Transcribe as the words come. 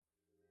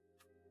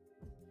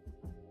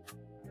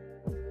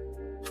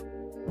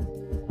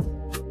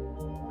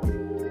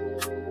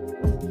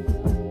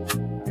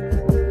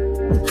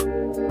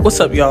What's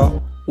up,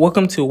 y'all?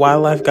 Welcome to Why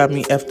Life Got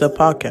Me Effed Up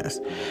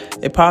podcast,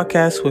 a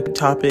podcast with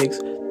topics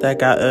that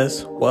got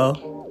us, well,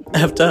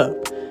 effed up.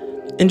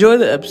 Enjoy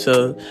the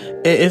episode,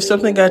 and if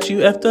something got you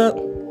effed up,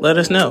 let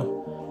us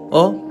know.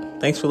 Well,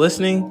 thanks for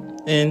listening,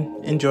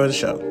 and enjoy the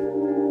show.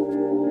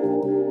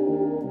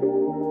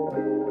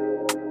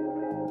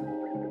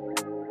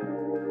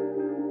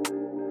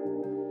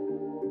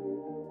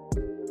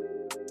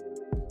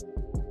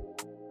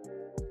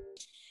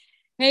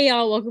 Hey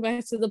y'all, welcome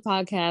back to the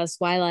podcast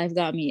Why Life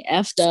Got Me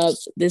Effed Up.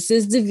 This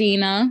is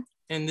Davina.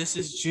 And this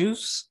is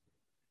Juice.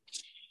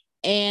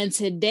 And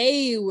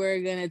today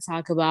we're going to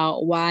talk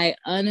about why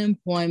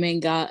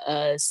unemployment got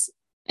us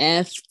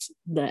effed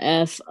the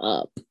F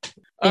up.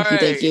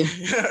 Thank you.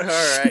 All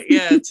right.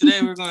 Yeah,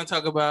 today we're going to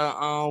talk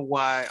about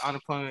why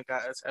unemployment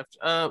got us effed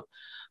up.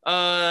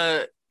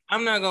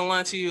 I'm not going to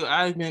lie to you.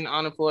 I've been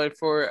unemployed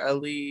for at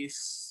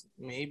least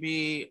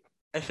maybe,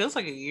 it feels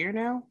like a year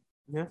now.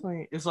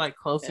 Definitely, it's like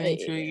close to a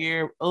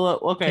year.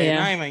 Oh, okay, yeah.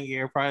 Not even a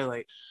year, probably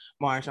like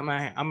March. I'm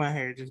out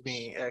here just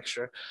being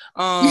extra.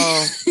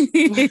 Yeah.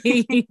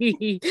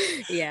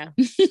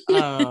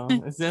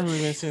 It's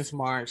definitely been since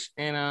March.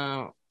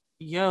 And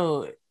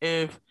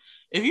if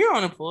you're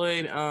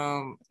unemployed,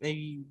 and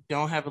you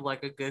don't have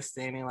like a good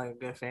standing, like a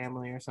good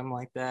family or something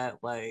like that,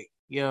 like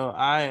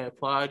I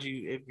applaud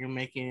you if you're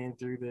making it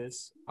through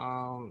this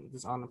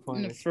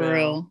unemployment for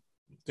real.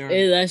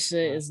 That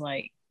shit is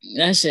like.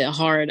 That shit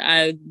hard.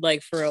 I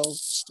like for real,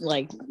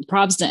 like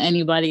props to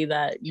anybody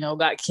that,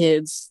 got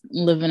kids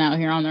living out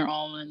here on their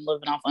own and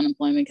living off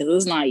unemployment, because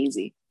it's not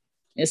easy.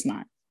 It's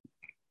not.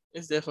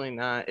 It's definitely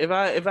not. If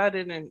I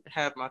didn't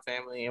have my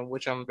family, in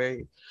which I'm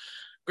very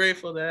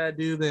grateful that I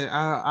do, then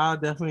I'll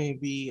definitely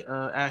be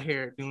out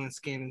here doing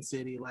scamming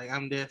city. Like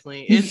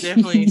it's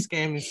definitely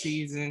scamming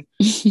season.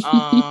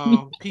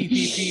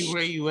 PPP,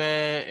 where you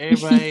at?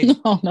 Everybody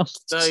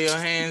throw your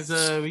hands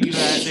up. You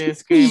out there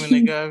scamming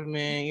the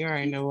government. You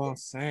already know what I'm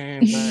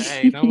saying. But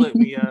hey, don't look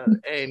me up.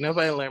 Hey,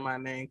 nobody learn my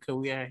name because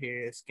we out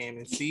here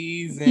scamming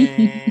season.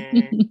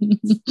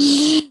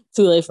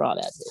 Too late for all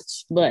that,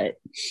 bitch. But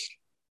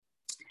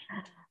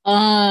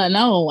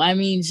no, I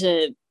mean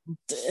shit.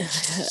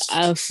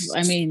 I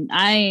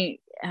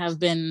have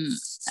been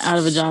out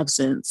of a job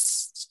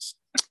since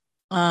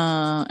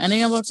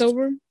ending of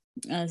October.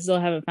 I still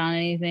haven't found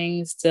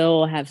anything.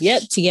 Still have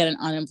yet to get an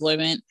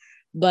unemployment,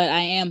 but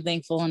I am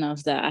thankful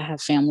enough that I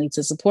have family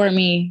to support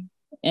me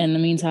in the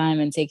meantime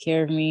and take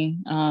care of me.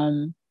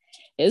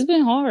 It's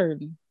been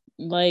hard.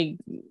 Like,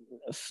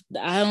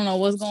 I don't know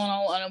what's going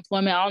on with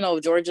unemployment. I don't know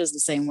if Georgia's the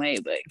same way,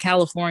 but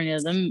California,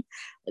 them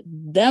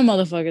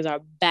motherfuckers are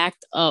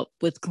backed up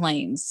with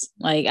claims.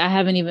 Like, I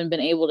haven't even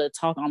been able to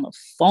talk on the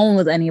phone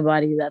with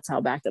anybody. That's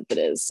how backed up it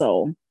is.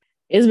 So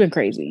it's been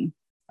crazy.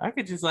 I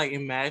could just like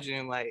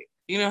imagine, like,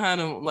 how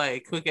them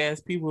like quick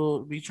ass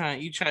people be try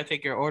to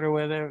take your order,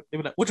 whether they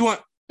be like, what you want?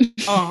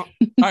 All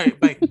right,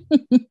 bye. Like,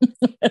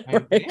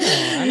 damn, I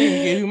didn't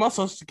even give you my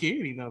social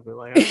security number.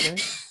 Like, okay.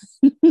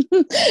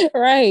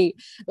 Right.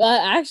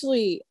 But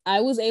actually,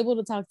 I was able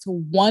to talk to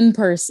one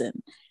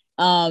person.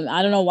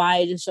 I don't know why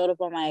it just showed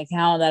up on my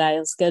account that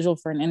I scheduled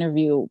for an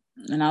interview.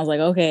 And I was like,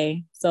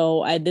 okay.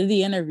 So I did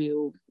the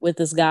interview with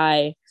this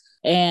guy.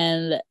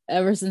 And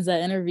ever since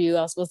that interview,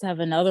 I was supposed to have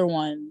another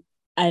one.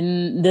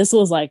 And this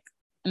was like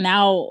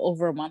now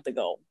over a month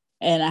ago.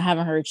 And I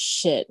haven't heard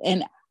shit.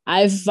 And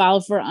I've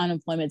filed for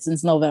unemployment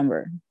since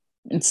November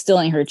and still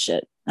ain't heard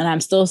shit. And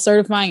I'm still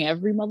certifying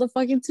every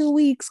motherfucking 2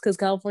 weeks because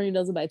California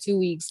does it by 2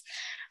 weeks.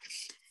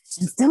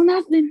 And still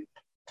nothing.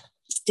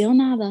 Still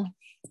nada.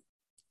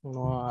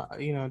 Well,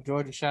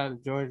 Georgia, shout out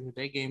to Georgia.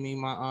 They gave me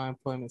my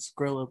unemployment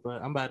Skrilla,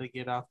 but I'm about to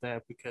get off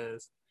that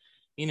because,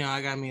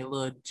 I got me a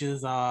little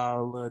jizz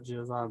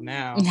off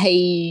now.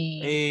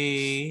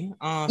 Hey.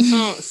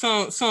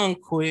 Something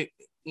quick,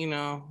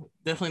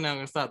 definitely not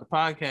going to stop the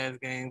podcast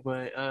game,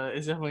 but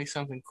it's definitely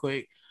something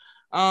quick.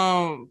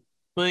 But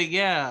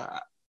yeah,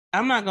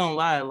 I'm not going to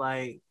lie.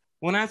 Like,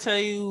 when I tell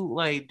you,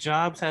 like,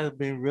 jobs have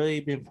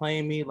really been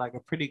playing me like a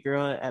pretty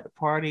girl at the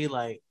party,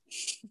 like,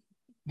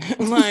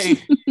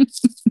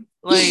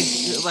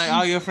 like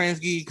all your friends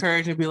give you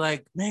courage and be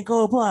like, man,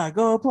 go apply.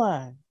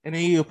 And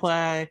then you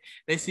apply,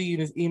 they see you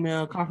this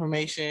email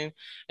confirmation,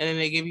 and then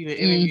they give you the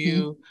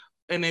interview,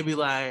 and they be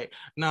like,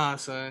 nah,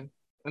 son.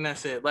 And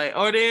that's it. Like,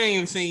 or they don't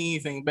even see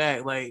anything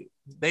back. Like,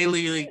 they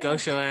literally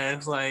ghost your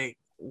ass, like,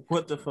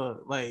 what the fuck?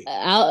 Like,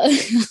 I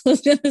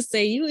was gonna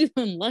say, you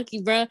even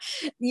lucky, bro.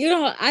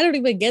 I don't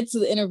even get to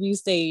the interview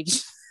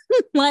stage.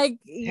 Like,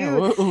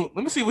 let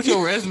me see what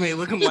your resume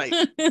looking like.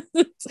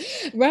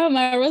 Bro,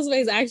 my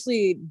resume is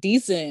actually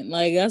decent.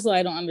 Like, that's what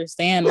I don't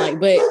understand. Like,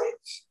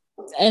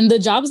 and the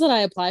jobs that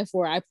I apply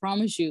for, I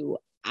promise you,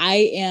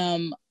 I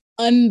am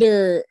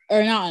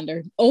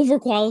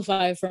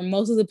overqualified for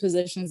most of the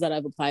positions that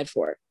I've applied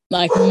for.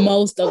 Like,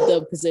 most of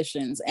the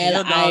positions. And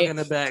your dog in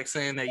the back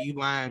saying that you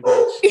lying,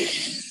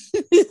 bitch.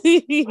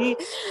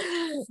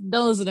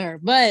 Don't listen to her.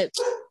 But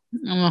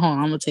I'm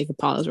gonna take a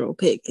pause real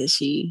quick because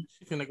she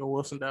finna go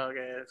Wilson dog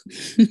ass.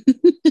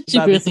 She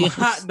About really some is.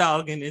 hot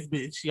dog in this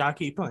bitch. Y'all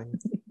keep playing.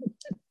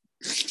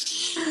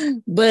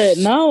 But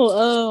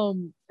no,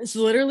 it's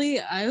literally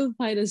I've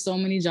applied to so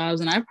many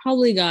jobs, and I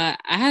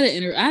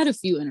had a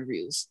few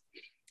interviews.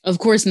 Of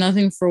course,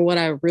 nothing for what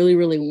I really,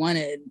 really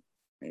wanted.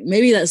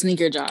 Maybe that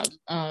sneaker job.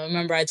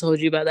 Remember I told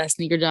you about that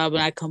sneaker job,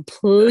 and I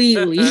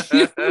completely,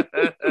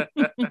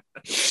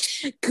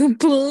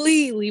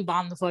 completely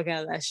bombed the fuck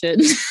out of that shit.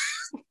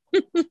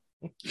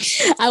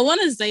 I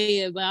want to say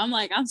it, but I'm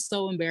like, I'm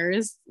so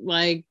embarrassed,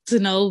 like to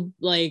know,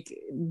 like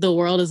the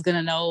world is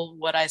gonna know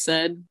what I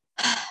said.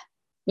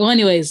 Well,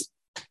 anyways,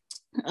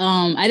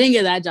 I didn't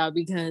get that job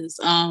because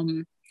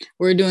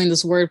we're doing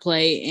this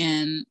wordplay,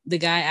 and the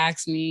guy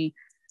asked me.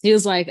 He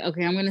was like,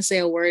 "Okay, I'm gonna say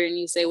a word, and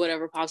you say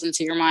whatever pops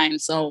into your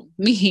mind." So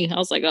me, I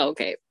was like, "Oh,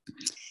 okay."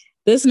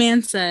 This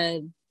man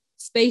said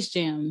Space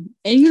Jam,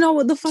 and you know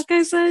what the fuck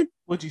I said?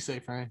 What'd you say,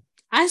 Frank?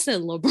 I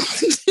said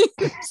LeBron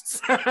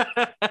James.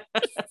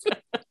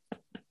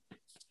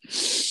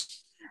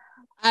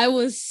 I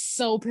was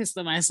so pissed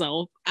at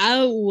myself.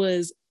 I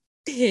was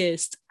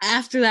pissed.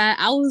 After that,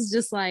 I was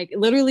just like,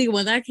 literally,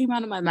 when that came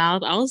out of my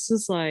mouth, I was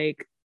just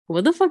like,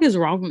 what the fuck is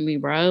wrong with me,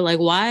 bro? Like,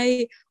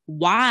 why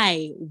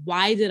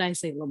did I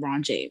say LeBron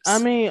I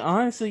James? mean,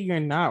 honestly, you're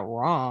not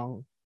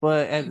wrong,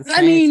 but at the I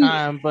same mean,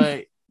 time,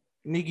 but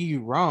nigga,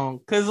 you wrong.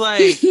 Cause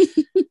like,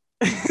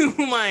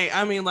 like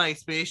I mean, like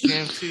Space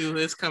Jam 2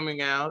 is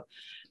coming out,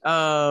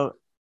 uh,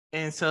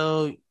 and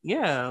so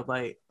yeah,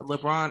 like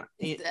LeBron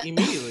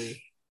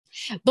immediately.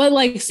 but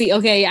like, see,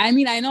 okay, I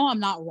mean, I know I'm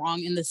not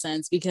wrong in the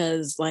sense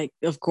because, like,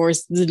 of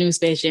course, the new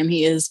Space Jam,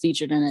 he is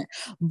featured in it.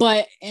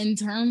 But in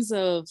terms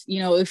of,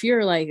 if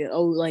you're like,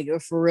 oh, like a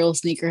for real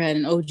sneakerhead,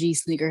 an OG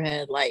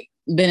sneakerhead, like,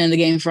 been in the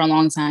game for a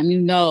long time,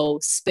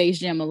 Space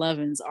Jam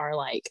 11s are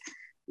like,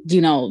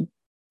 you know,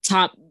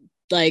 top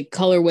like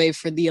colorway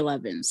for the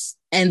 11s.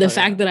 And the Oh yeah.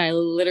 fact that I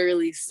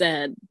literally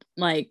said,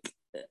 like,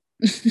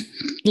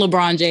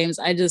 LeBron James,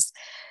 I just,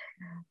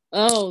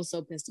 oh,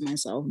 so pissed at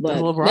myself. Does But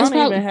that's LeBron even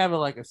probably, have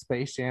like a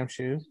Space Jam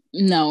shoe?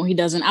 no, he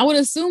doesn't. I would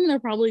assume they're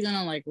probably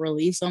gonna like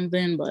release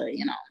something, but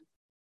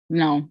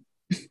no.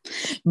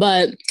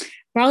 But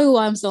probably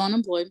why I'm still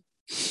unemployed.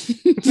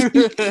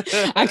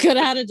 I could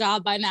have had a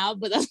job by now,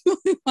 but that's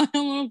probably why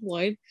I'm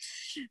unemployed.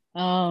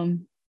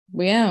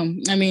 But yeah,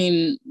 I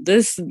mean,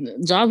 this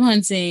job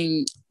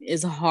hunting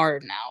is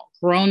hard now.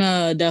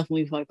 Corona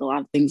definitely fucked a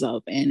lot of things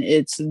up, and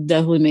it's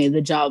definitely made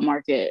the job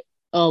market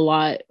a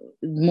lot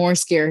more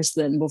scarce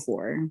than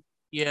before.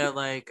 Yeah,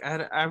 like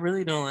I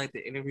really don't like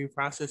the interview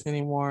process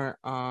anymore.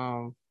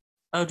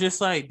 Of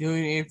just like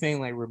doing anything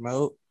like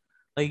remote.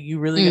 Like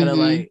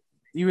Mm-hmm.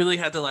 you really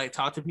have to like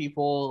talk to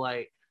people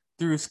like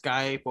through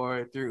Skype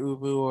or through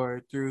Ubu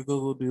or through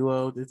Google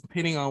Duo,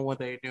 depending on what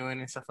they're doing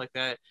and stuff like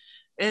that.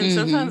 And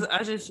sometimes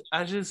Mm-hmm.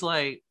 I just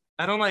like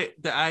I don't like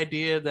the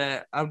idea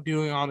that I'm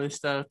doing all this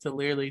stuff to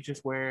literally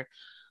just wear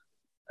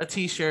a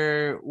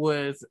t-shirt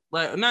with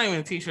like not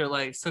even a t-shirt,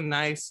 like some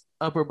nice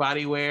upper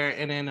body wear,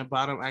 and then the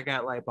bottom I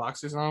got like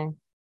boxers on.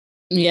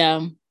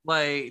 Yeah.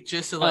 Like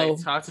just to like Oh,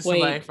 talk to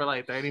somebody wait. for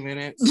like 30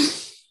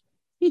 minutes.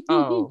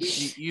 Oh,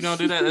 you don't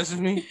do that? That's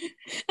just me?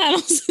 I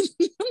don't.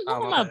 Oh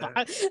No, my my bad.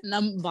 box.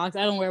 No, box.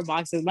 I don't wear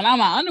boxes, but not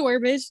my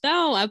underwear, bitch.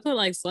 No, I put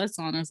like sweats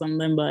on or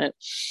something. But,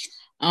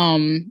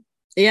 um,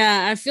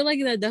 yeah, I feel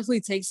like that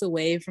definitely takes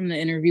away from the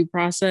interview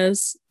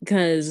process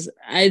because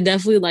I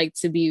definitely like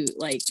to be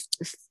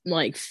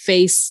like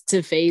face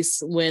to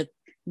face with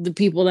the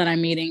people that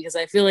I'm meeting because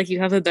I feel like you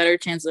have a better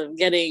chance of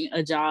getting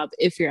a job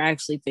if you're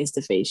actually face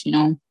to face. You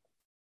know.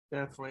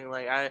 Definitely.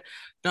 Like I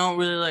don't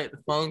really like the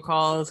phone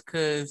calls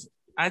because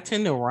I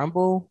tend to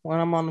rumble when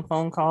I'm on the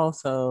phone call.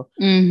 So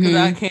because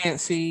I Mm-hmm. can't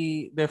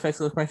see their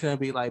facial expression and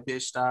be like,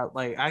 bitch, stop.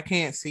 Like I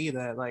can't see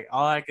that. Like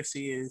all I can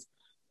see is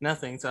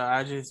nothing. So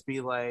I just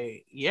be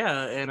like,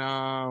 yeah.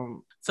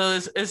 And so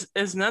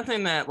it's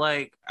nothing that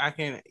like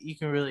you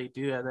can really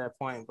do at that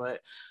point. But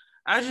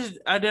I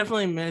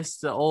definitely miss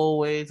the old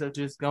ways of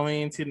just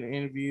going into the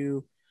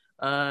interview,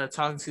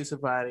 talking to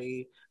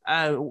somebody.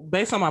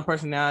 Based on my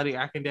personality,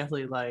 I can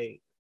definitely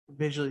like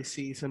visually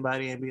see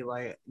somebody and be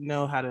like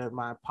know how to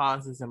my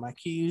pauses and my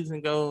cues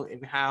and go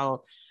and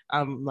how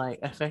I'm like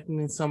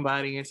affecting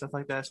somebody and stuff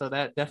like that. So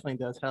that definitely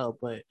does help.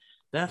 But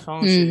that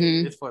phone shit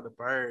Mm-hmm. is for the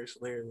birds,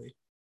 literally.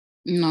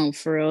 No,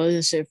 for real,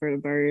 it's shit for the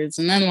birds.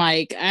 And then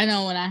like I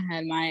know when I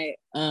had my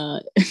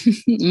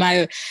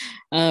my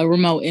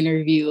remote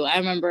interview, I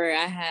remember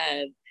I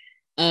had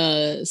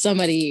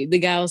somebody, the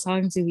guy I was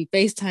talking to, he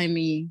FaceTimed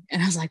me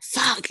and I was like,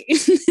 fuck.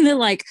 And then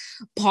like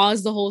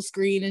paused the whole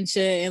screen and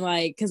shit. And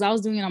like, cause I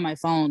was doing it on my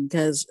phone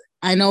because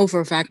I know for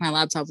a fact my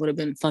laptop would have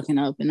been fucking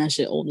up and that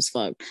shit old as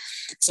fuck.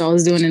 So I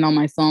was doing it on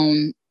my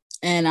phone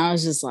and I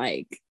was just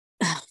like,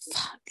 oh,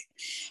 fuck.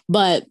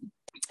 But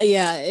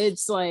yeah,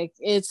 it's like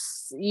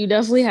you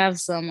definitely have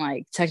some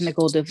like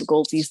technical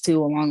difficulties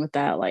too, along with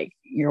that, like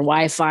your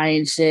Wi-Fi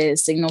and shit,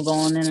 signal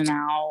going in and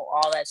out,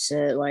 all that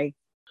shit. Like,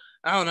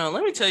 I don't know.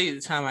 Let me tell you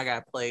the time I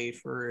got played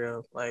for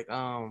real.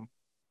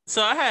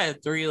 So I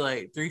had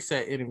three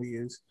set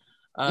interviews.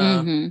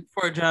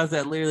 for jobs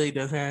that literally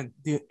doesn't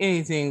do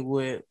anything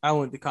with I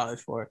went to college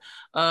for.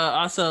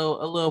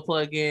 Also, a little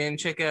plug in.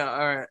 Check out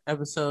our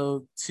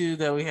episode 2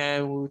 that we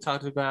had when we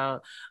talked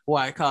about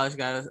why college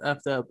got us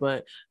effed up.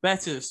 But back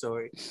to the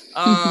story.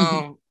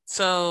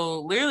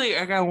 So literally,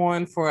 I got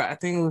one for I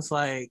think it was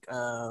like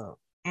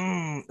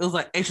it was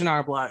like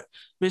H&R Block.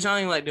 Bitch, I don't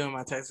even like doing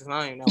my taxes. I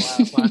don't even know why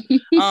I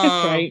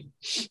applied. Right.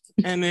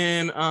 And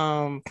then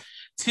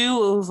 2,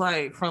 it was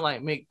like for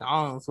like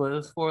McDonald's, but it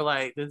was for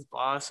like this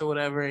boss or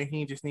whatever, and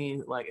he just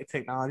needed like a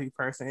technology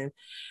person.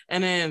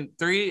 And then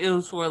 3, it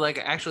was for like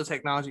an actual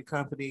technology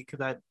company because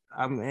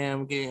I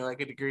am getting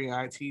like a degree in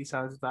IT, so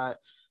I just thought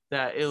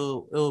that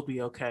it'll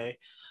be okay.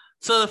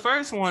 So the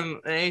first one,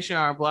 the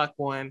H&R Block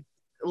one,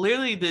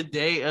 literally the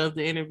day of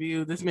the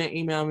interview, this man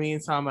emailed me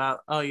and talking about,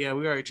 oh yeah,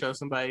 we already chose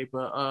somebody,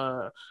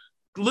 but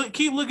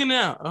keep looking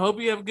out. I hope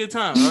you have a good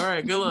time. All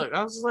right, good luck.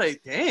 I was just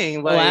like,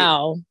 dang,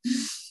 Wow.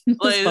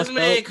 like this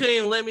man couldn't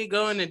even let me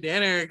go into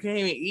dinner, couldn't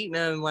even eat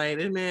nothing. Like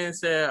this man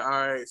said, all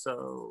right,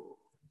 so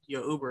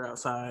your Uber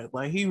outside.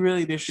 Like he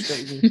really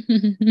disrespected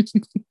me.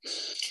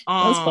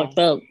 That's fucked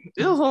up.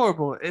 It was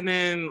horrible. And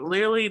then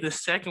literally the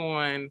second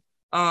one,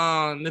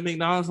 the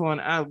McDonald's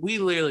one, we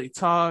literally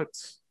talked.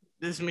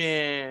 This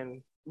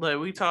man, like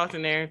we talked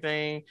and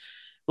everything.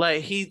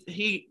 Like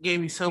he gave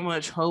me so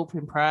much hope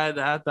and pride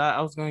that I thought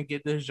I was gonna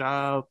get this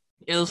job.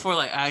 It was for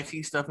like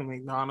IT stuff in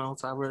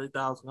McDonald's. I really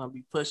thought I was gonna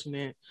be pushing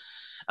it.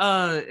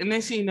 And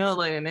next thing you know,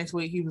 like the next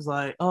week, he was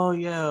like, "Oh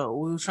yeah,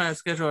 we were trying to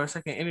schedule our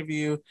second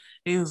interview."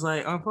 He was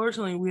like,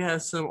 "Unfortunately, we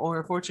have some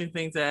unfortunate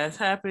things that has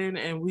happened,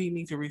 and we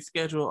need to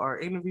reschedule our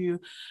interview."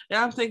 And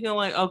I'm thinking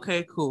like,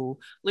 "Okay, cool."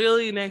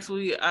 Literally next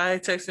week, I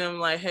text him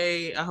like,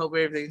 "Hey, I hope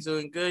everything's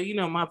doing good." You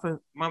know, my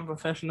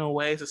professional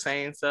ways of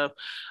saying stuff.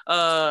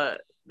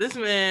 This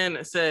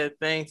man said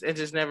thanks and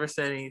just never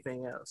said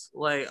anything else.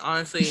 Like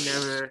honestly,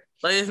 never.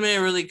 Like this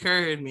man really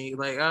curved me.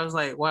 Like I was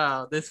like,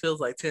 wow, this feels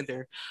like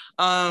Tinder.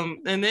 And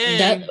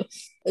then I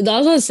was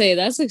gonna say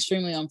that's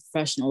extremely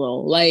unprofessional though.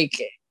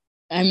 Like,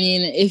 I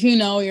mean, if you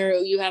know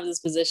you have this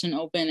position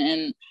open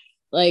and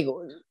like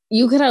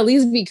you could at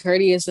least be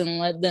courteous and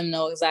let them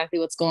know exactly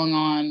what's going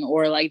on,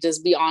 or like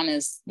just be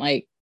honest.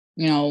 Like,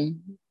 you know,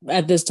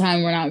 at this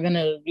time we're not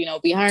gonna,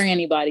 be hiring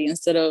anybody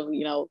instead of,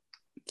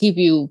 keep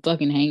you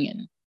fucking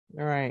hanging.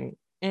 right.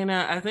 And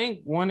I think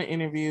one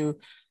interview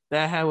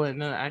that I had with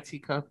another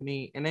IT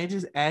company, and they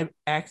just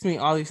asked me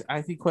all these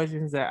IT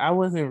questions that I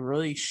wasn't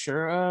really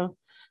sure of.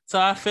 So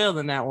I failed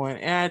in that one.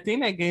 And I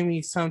think that gave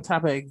me some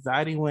type of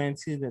anxiety went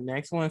to the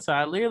next one. So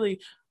I literally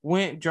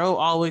drove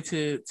all the way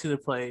to the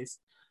place,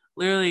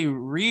 literally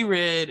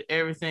reread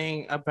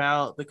everything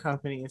about the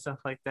company and stuff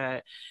like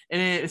that.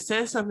 And it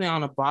says something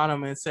on the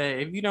bottom and said,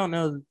 if you don't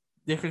know the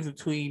difference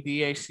between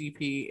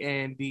DHCP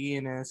and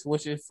DNS,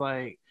 which is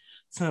like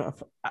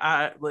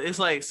it's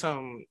like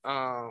some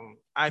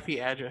IP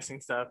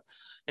addressing stuff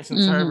and some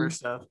server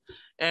stuff.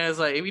 And it's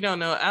like if you don't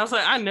know, I was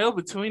like, I know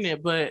between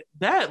it, but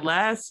that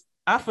last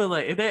I feel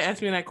like if they ask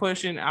me that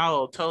question,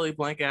 I'll totally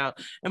blank out.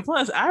 And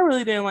plus, I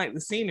really didn't like the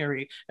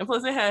scenery. And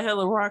plus, they had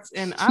hella rocks,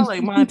 and I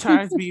like my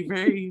tires be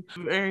very,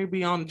 very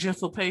be on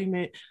gentle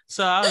pavement.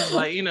 So I was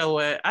like, you know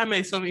what? I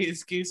made so many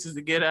excuses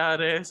to get out of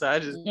there. So I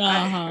just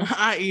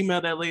I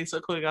emailed that lady so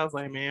quick. I was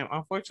like, man,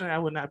 unfortunately, I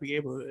would not be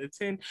able to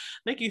attend.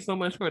 Thank you so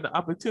much for the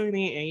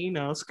opportunity.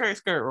 And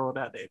skirt rolled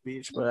out that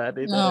bitch, but I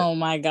did that. Oh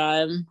my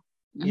god.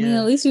 I mean,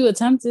 at least you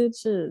attempted.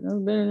 Shit, that's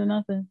better than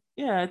nothing.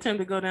 Yeah, I attempt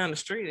to go down the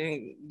street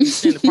and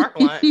sit in the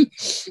parking lot.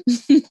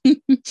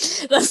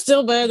 That's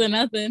still better than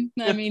nothing.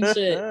 I mean,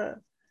 shit.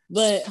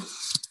 But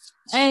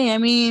hey, I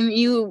mean,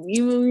 you're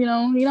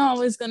not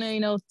always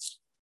gonna,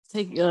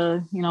 take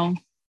or not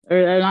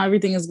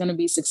everything is gonna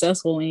be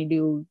successful when you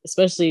do,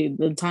 especially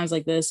the times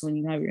like this when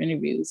you have your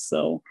interviews.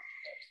 So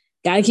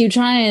gotta keep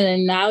trying,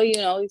 and now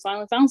you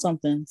finally found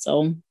something.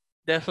 So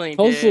definitely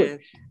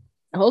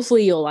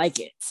hopefully you'll like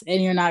it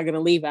and you're not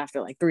gonna leave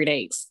after like 3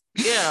 days.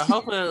 Yeah,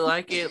 hopefully I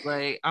like it.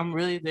 Like I'm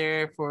really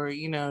there for,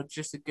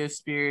 just a good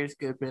spirits,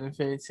 good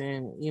benefits,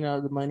 and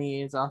the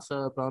money is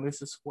also a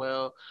bonus as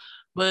well.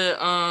 But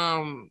I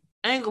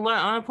ain't gonna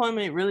lie,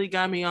 unemployment really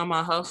got me on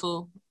my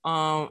hustle.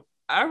 I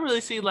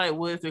really see like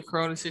with the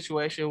corona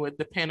situation, with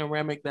the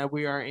panoramic that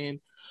we are in,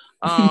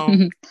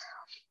 I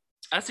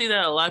see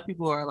that a lot of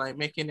people are like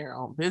making their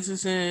own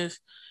businesses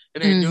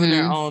and they're doing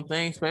their own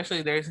thing.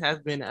 Especially there has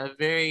been a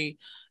very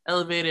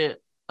elevated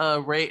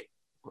rate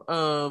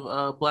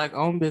of Black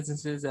owned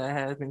businesses that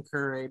has been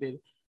curated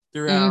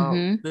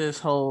throughout this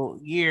whole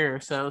year or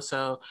so.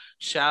 So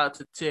shout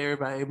out to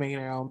everybody making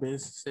their own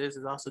businesses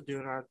and also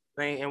doing our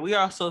thing. And we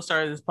also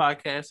started this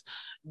podcast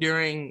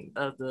during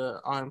the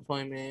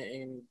unemployment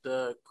and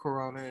the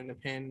corona and the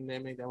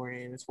pandemic that we're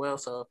in as well.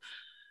 So,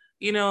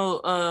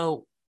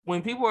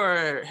 when people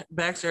are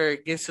backs are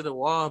against to the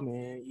wall,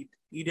 man,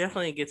 you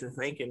definitely get to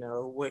thinking,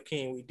 what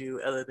can we do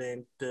other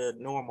than the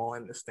normal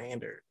and the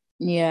standard?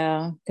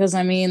 Yeah, because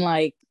I mean,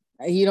 like,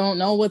 you don't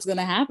know what's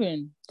gonna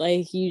happen.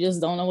 Like, you just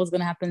don't know what's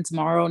gonna happen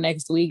tomorrow,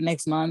 next week,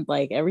 next month.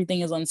 Like,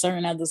 everything is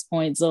uncertain at this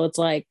point. So it's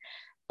like,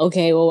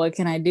 okay, well, what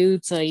can I do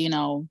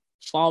to,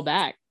 fall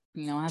back,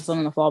 have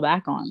something to fall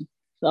back on.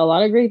 So a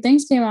lot of great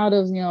things came out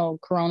of,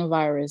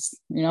 coronavirus.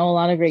 A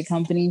lot of great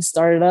companies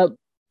started up,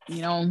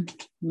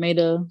 made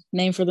a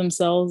name for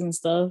themselves and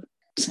stuff.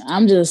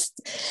 I'm just,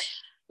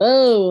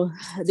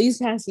 these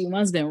past few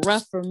months been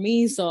rough for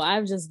me. So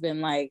I've just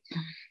been like,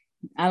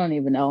 I don't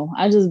even know.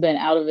 I've just been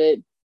out of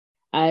it.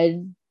 I,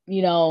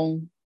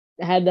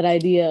 had that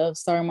idea of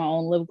starting my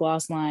own lip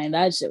gloss line.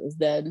 That shit was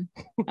dead.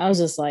 I was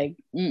just like,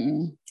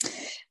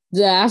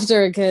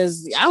 after,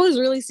 because I was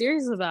really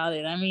serious about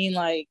it. I mean,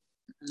 like,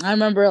 I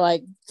remember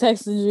like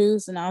texting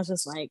Juice and I was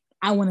just like,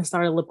 I want to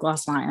start a lip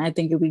gloss line. I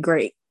think it'd be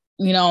great.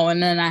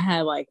 And then I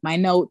had like my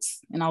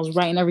notes and I was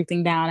writing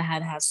everything down. I had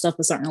to have stuff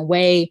a certain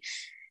way.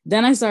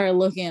 Then I started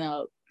looking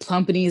up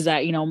companies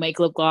that, make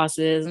lip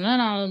glosses. And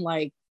then I'm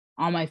like,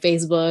 on my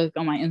Facebook,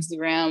 on my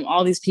Instagram,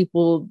 all these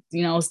people,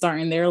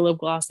 starting their lip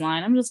gloss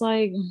line. I'm just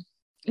like,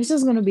 it's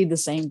just going to be the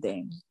same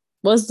thing.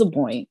 What's the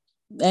point?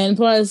 And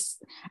plus,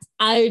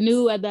 I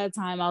knew at that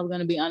time I was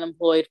going to be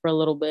unemployed for a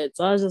little bit.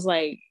 So I was just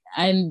like,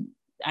 I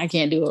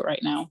can't do it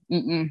right now.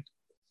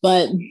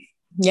 But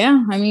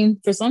yeah, I mean,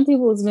 for some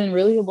people, it's been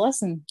really a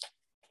blessing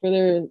for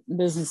their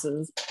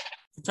businesses.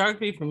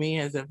 Photography for me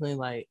has definitely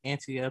like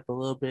amped up a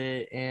little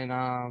bit, and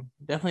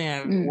definitely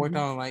have worked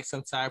on like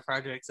some side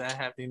projects that I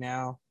have to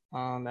now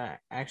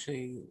that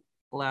actually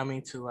allow me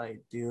to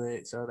like do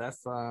it. So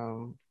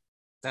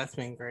that's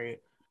been great.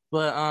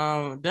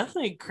 But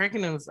definitely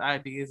cracking those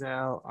ideas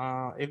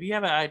out. If you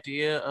have an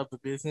idea of a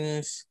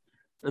business,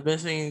 the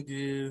best thing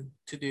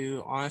to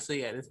do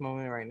honestly at this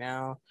moment right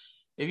now,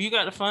 if you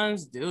got the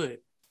funds, do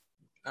it.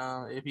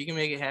 If you can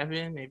make it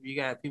happen, if you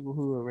got people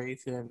who are ready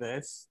to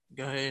invest,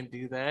 go ahead and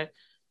do that.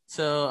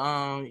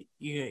 So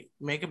you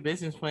make a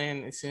business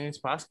plan as soon as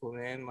possible,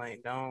 man.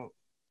 Like don't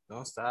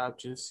stop.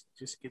 Just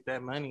get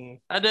that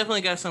money. I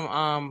definitely got some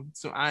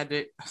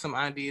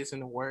ideas in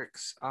the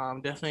works.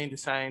 Definitely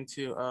deciding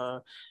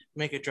to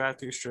make a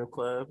drive-through strip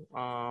club. A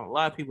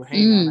lot of people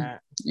hate on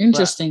that.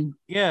 Interesting.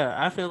 But, yeah,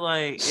 I feel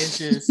like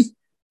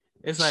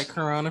it's like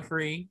corona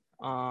free.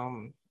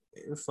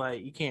 It's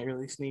like you can't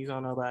really sneeze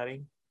on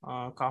nobody,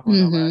 cough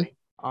on nobody.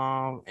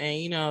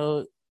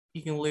 And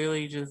you can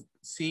literally just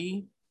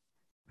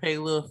pay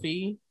a little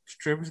fee,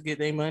 strippers get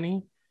their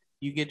money,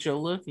 you get your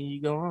look, and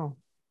you go on.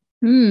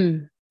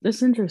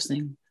 That's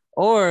interesting.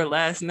 Or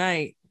last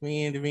night,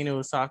 me and Davina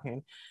was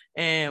talking,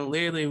 and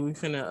literally we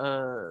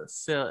finna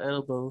sell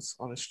elbows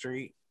on the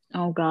street.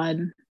 Oh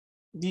God.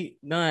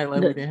 No,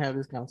 like we didn't have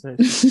this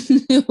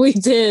conversation. We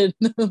did,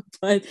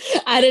 but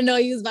I didn't know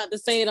you was about to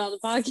say it on the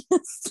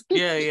podcast.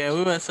 yeah,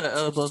 we went to sell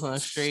elbows on the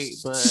street,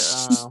 but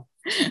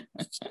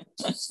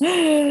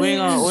we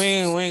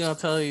ain't gonna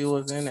tell you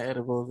what's in the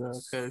edibles though,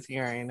 because you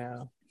already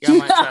know. Y'all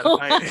might try to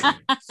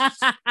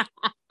fight.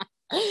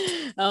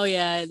 Oh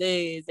yeah,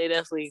 they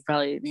definitely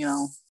probably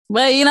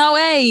but hey,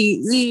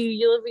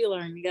 you live, you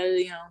learn. You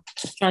gotta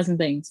try some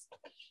things.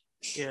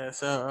 Yeah,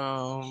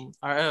 so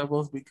our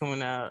edibles be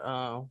coming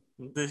out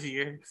this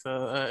year,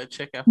 so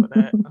check out for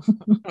that.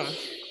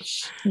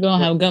 We're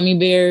gonna have gummy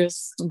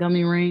bears,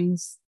 gummy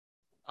rings,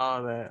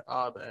 all that.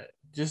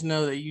 Just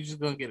know that you just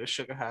gonna get a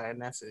sugar high,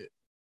 and that's it.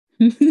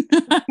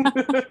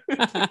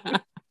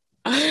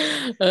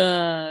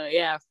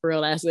 Yeah, for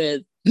real, that's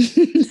it.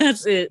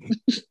 That's it.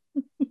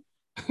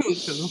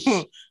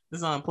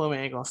 This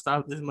unemployment ain't gonna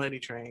stop this money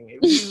train.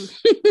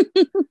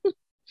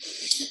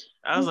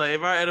 I was like,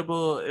 if our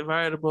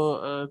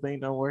edible thing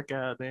don't work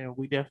out, then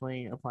we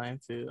definitely applying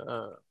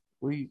to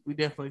we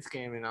definitely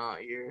scamming all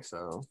year.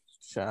 So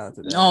shout out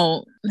to that.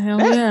 Oh hell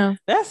yeah!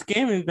 That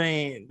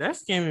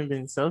scamming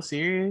been so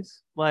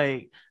serious.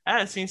 Like I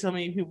have seen so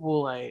many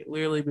people like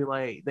literally be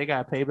like they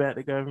got payback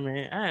the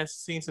government. I have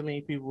seen so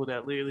many people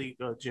that literally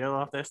go jail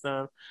off that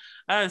stuff.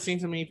 I have seen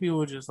so many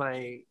people just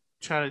like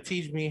try to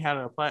teach me how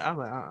to apply. I'm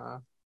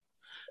like,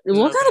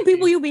 What kind of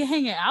people you be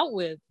hanging out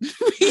with?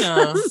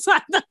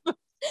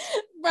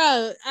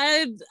 Bro,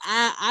 I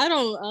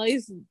don't, at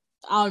least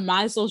on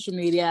my social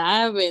media, I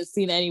haven't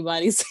seen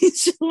anybody say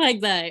shit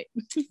like that.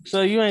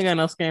 So you ain't got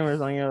no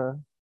scammers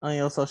on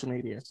your social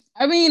media?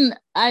 I mean,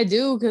 I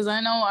do, because I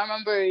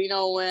remember,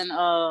 when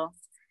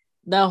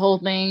that whole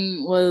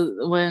thing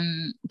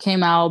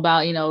came out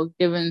about,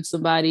 giving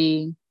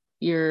somebody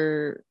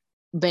your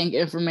bank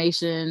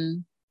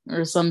information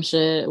or some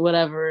shit,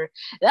 whatever.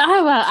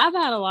 I've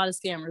had a lot of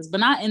scammers, but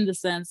not in the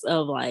sense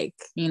of like,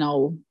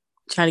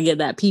 try to get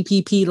that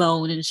PPP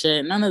loan and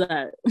shit. None of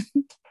that.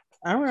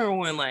 I remember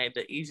when like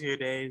those easier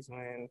days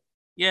when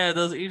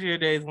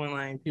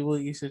like people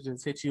used to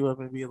just hit you up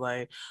and be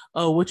like,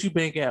 "Oh, what you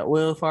bank at?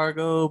 Wells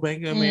Fargo,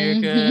 Bank of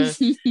America,"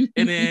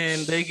 and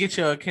then they get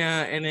your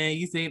account, and then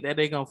you think that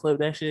they gonna flip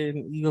that shit,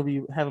 and you gonna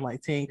be having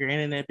like 10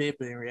 grand in that bit,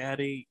 but in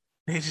reality,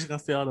 they just gonna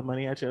steal all the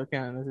money out your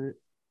account. That's it.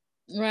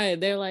 Right?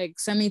 They're like,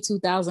 "Send me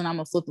 2,000. I'm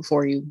gonna flip it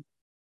for you."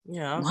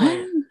 Yeah, I was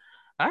like,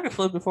 I can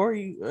flip it for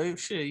you. I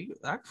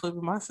can flip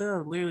it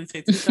myself. Literally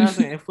take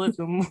 2,000 and flip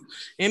them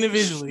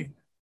individually.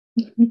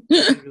 Like,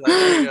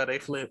 there you go, they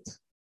flipped.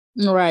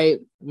 Right.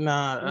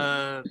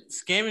 Nah,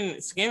 scamming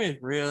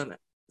is real.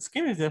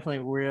 skin is definitely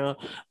real.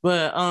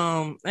 But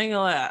I ain't gonna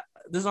lie,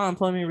 this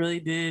unemployment really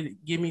did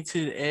get me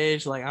to the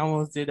edge. Like I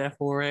almost did that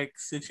Forex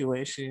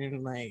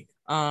situation. Like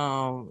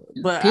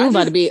but People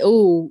about to be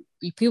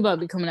people about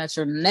to be coming at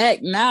your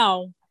neck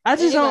now. I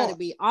just They about don't to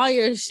be all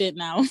your shit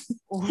now.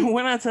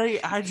 when I tell you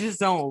I just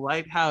don't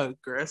like how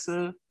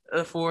aggressive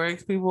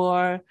Forex people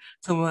are.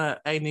 So like,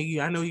 hey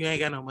nigga, I know you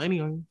ain't got no money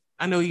on you.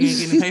 I know you ain't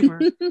getting paper.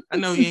 I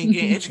know you ain't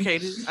getting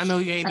educated. I know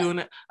you ain't doing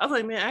that. I was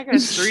like, man, I got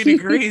 3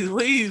 degrees.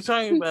 What are you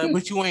talking about?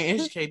 But you ain't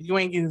educated. You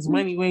ain't getting this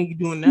money. You ain't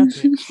doing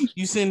nothing.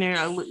 You sitting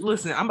there.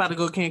 Listen, I'm about to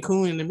go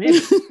Cancun in a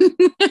minute.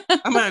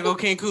 I'm about to go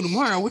Cancun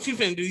tomorrow. What you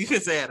finna do? You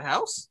finna stay at the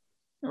house?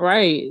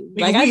 Right.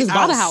 Nigga, like I just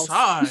bought a house.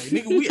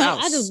 Nigga, we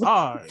like,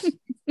 outside.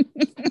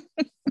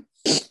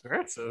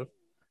 Aggressive.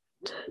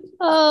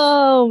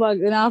 Oh my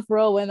god, now for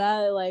real,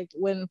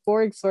 when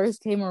Forex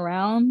first came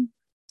around,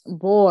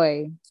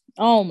 boy,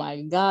 oh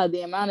my god,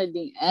 the amount of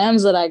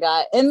DMs that I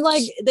got. And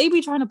like they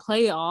be trying to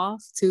play it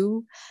off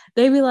too.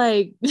 They be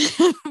like,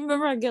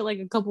 remember I get like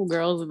a couple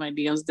girls in my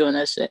DMs doing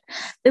that shit.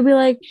 They'd be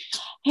like,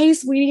 hey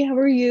sweetie, how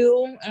are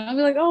you? And I'll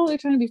be like, oh, they're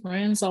trying to be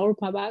friends. So I'll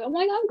reply back. I'm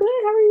like, I'm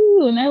good, how are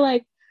you? And they're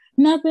like,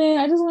 nothing.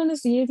 I just wanted to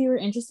see if you were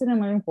interested in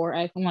learning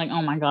Forex. I'm like,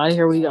 oh my god,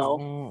 here we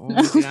go.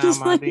 Get out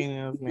my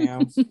DMs,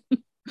 ma'am.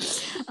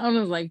 I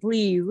was like,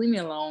 please leave me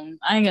alone.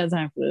 I ain't got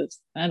time for this.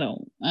 I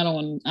don't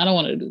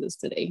want to do this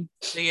today.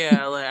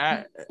 Yeah, like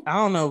I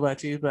don't know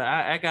about you, but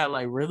I got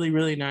like really,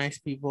 really nice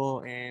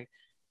people, and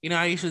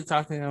I usually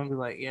talk to them and be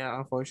like, yeah,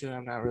 unfortunately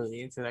I'm not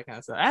really into that kind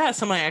of stuff. I had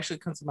somebody actually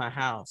come to my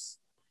house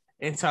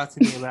and talk to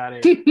me about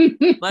it.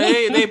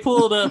 Like they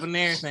pulled up and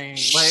everything.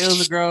 Like it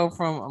was a girl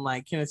from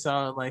like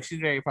Kennesaw, like she's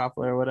very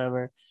popular or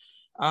whatever.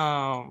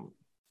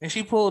 And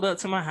she pulled up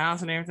to my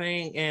house and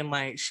everything, and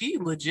like she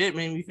legit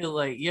made me feel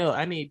like, yo,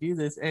 I need to do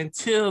this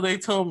until they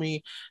told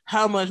me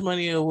how much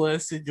money it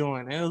was to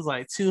join. It was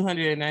like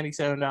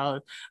 $297. I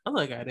was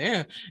like, God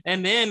damn.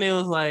 And then it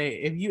was like,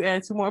 if you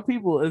add 2 more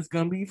people, it's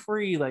gonna be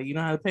free. Like you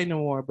don't have to pay no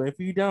more. But if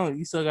you don't,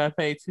 you still gotta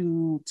pay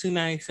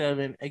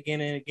 $297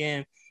 again and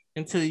again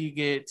until you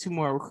get 2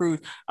 more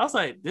recruits. I was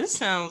like, this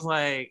sounds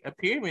like a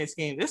pyramid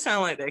scheme. This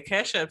sounds like that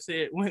Cash App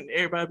said when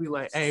everybody be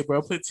like, hey,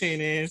 bro, put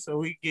 10 in so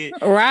we get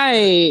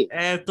right.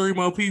 Add 3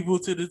 more people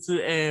to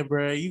the end,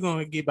 bro. You're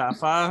gonna get about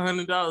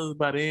 $500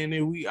 by the end of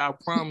the week. I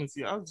promise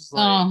you. I was just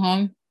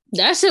like,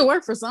 that should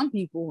work for some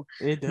people.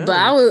 It does.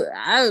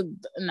 But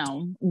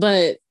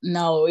but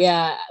no,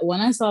 yeah. When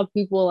I saw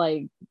people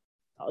like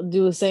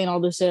saying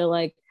all this shit,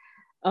 like,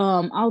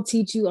 I'll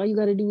teach you. All you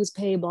got to do is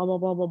pay. Blah blah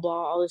blah blah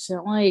blah. All this shit.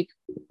 I'm like,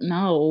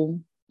 no,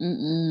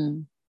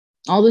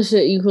 all this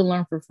shit you can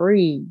learn for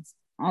free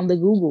on the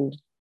Google.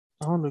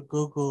 On the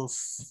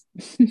Googles.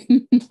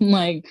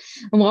 Like,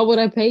 why would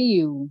I pay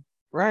you?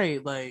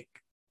 Right, like,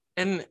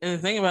 and the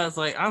thing about it is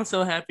like, I'm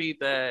so happy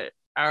that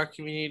our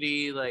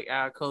community, like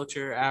our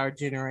culture, our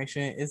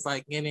generation is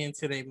like getting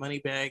into their money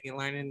bag and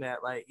learning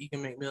that like you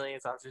can make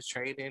millions off just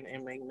trading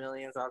and make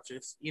millions off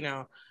just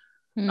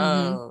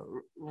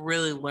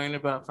really learn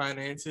about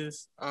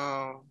finances.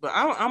 But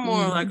I'm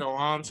more like a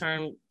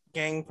long-term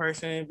gang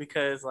person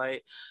because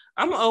like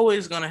I'm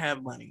always gonna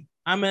have money.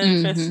 I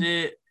manifested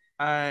it.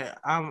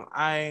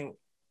 I'm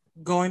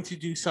going to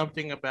do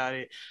something about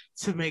it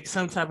to make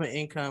some type of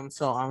income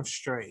so I'm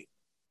straight.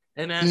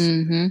 And that's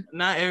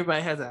not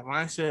everybody has that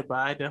mindset, but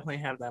I definitely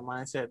have that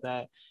mindset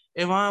that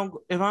if I'm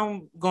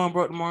going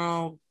broke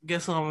tomorrow,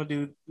 guess what I'm gonna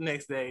do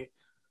next day?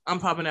 I'm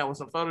popping out with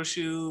some photo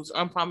shoots.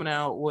 I'm popping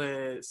out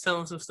with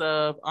selling some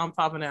stuff. I'm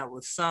popping out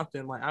with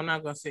something. Like I'm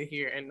not gonna sit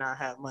here and not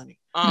have money.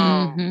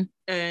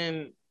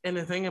 And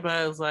the thing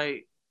about it is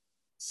like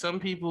some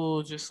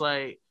people just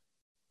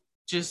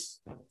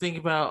think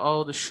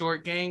about the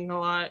short game a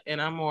lot,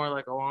 and I'm more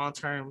like a long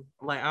term.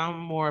 Like I'm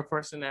more a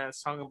person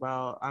that's talking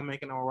about I'm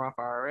making a Roth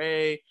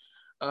IRA.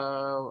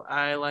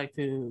 I like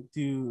to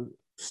do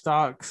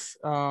stocks.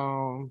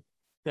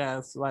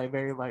 That's like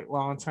very like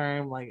long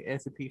term, like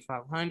S&P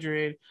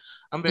 500.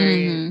 I'm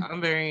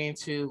very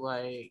into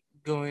like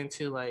going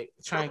to like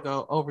trying to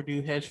go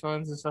overdo hedge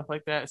funds and stuff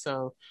like that.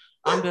 So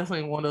I'm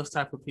definitely one of those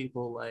type of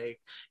people.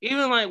 Like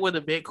even like with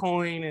the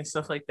Bitcoin and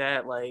stuff like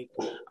that. Like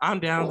I'm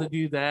down to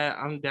do that.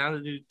 I'm down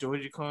to do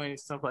Georgia coin and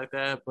stuff like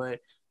that. But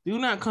do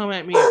not come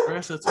at me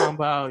aggressive talking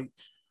about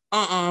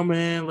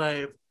man,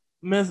 like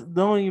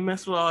don't even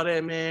mess with all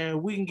that,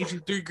 man. We can get you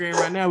 $3,000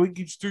 right now. We can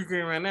get you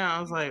 $3,000 right now. I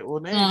was like, well,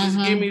 then just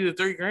give me the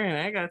 $3,000.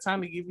 I ain't got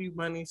time to give you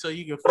money so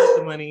you can flip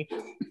the money.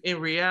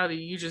 In reality,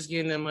 you just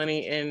getting the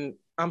money and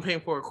I'm paying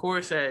for a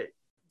course to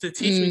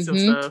teach me some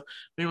stuff.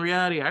 In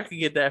reality, I could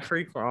get that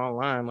free for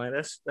online. Like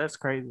that's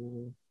crazy.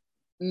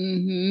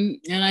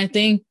 And I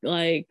think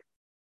like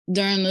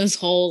during this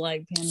whole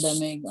like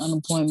pandemic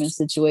unemployment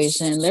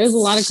situation, there's a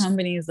lot of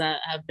companies that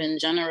have been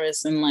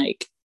generous in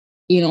like,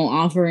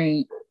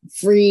 offering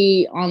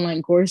free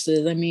online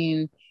courses. I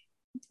mean,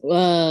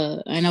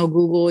 I know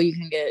Google, you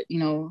can get,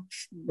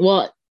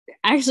 well,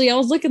 actually, I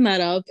was looking that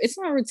up. It's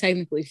not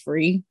technically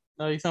free.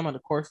 Oh, you talking about the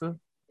courses?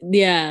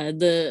 Yeah,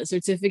 the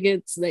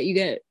certificates that you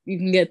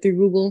can get through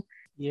Google.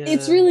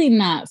 It's Yeah. really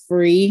not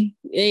free.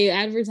 They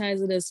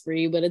advertise it as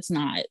free, but it's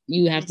not.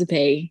 You have to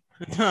pay.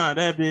 Nah,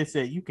 that bitch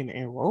said you can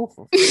enroll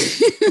for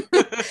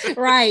free.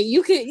 Right.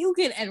 You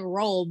can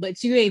enroll,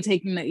 but you ain't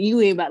taking that. You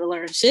ain't about to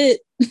learn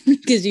shit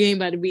because you ain't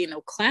about to be in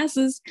no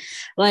classes.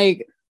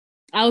 Like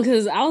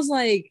because I was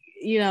like,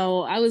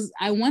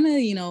 I want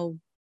to,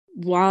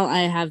 while I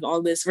have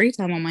all this free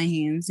time on my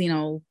hands,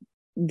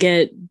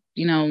 get,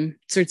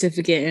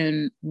 certificate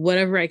and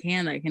whatever I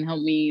can that can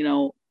help me,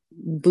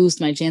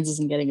 boost my chances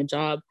in getting a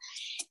job.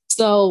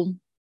 So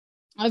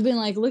I've been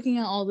like looking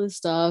at all this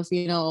stuff,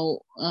 and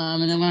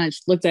then when I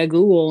looked at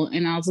Google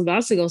and I was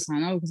about to go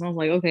sign up because I was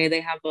like, okay,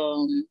 they have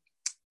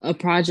a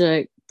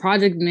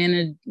project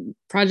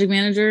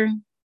manager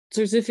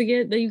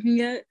certificate that you can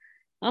get.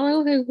 I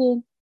was like, okay,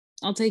 cool,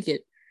 I'll take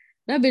it.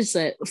 That bitch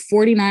said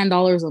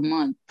 $49 a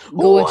month.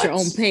 Go at your What?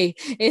 own pace.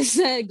 It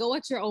said go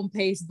at your own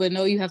pace, but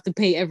no, you have to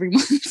pay every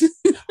month.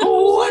 I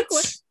was like, What?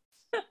 what?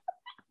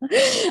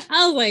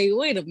 I was like,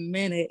 wait a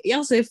minute.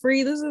 Y'all said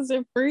free. This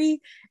isn't free.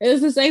 It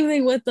was the same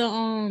thing with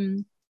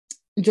the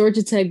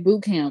Georgia Tech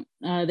boot camp.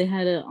 They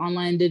had an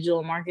online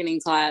digital marketing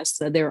class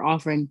that they were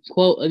offering,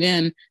 quote,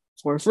 again,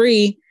 for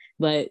free.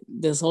 But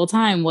this whole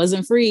time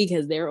wasn't free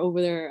because they're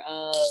over there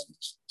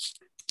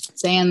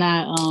saying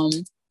that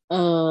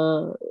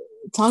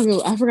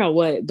talking, I forgot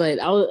what, but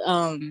I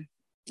was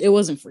it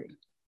wasn't free.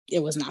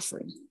 It was not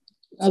free.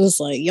 I was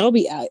like, y'all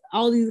be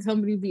all these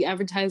companies be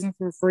advertising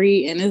for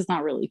free and it's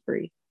not really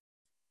free.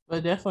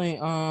 But definitely,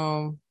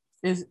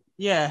 is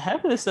yeah,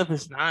 half of this stuff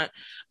is not.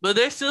 But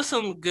there's still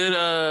some good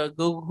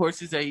Google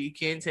courses that you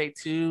can take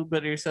to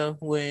better yourself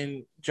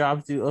when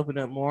jobs do open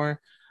up more.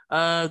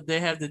 They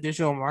have the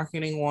digital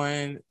marketing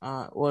one,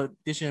 well,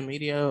 digital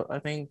media, I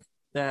think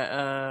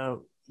that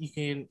you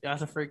can.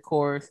 That's a free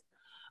course.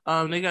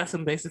 They got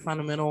some basic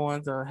fundamental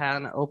ones of how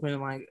to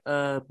open like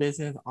a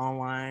business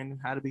online,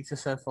 how to be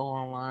successful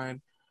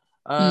online.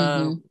 Uh,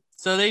 Mm-hmm.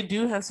 so they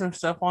do have some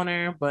stuff on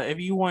there, but if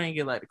you want to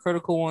get like the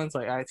critical ones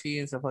like IT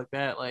and stuff like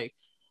that, like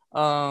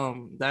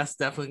that's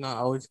definitely gonna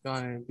always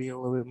gonna be a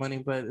little bit money.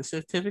 But the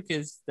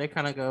certificates they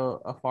kind of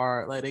go a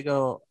far, like they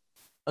go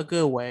a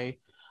good way.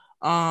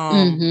 Um,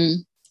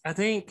 Mm-hmm. I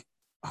think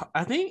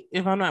I think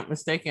if I'm not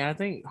mistaken, I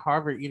think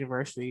Harvard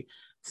University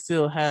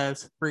still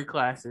has free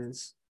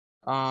classes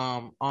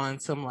on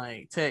some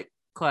like tech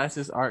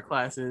classes, art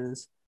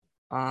classes,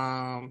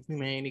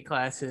 humanity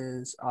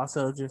classes,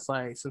 also just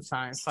like some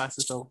science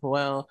classes as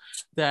well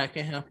that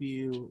can help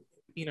you,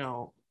 you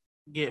know,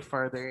 get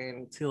further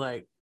into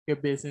like your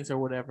business or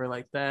whatever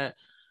like that.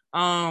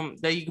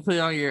 That you can put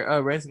on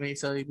your resume,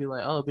 so you'd be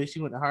like, "Oh, bitch,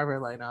 you went to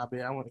Harvard." Like, nah,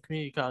 bitch, I went to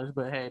community college,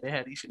 but hey, they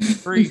had these shits for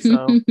free,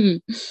 so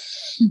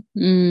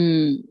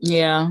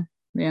Yeah,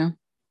 yeah,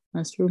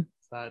 that's true.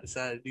 I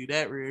decided to do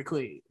that real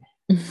quick.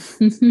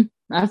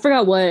 I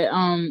forgot what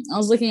I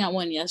was looking at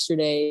one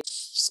yesterday.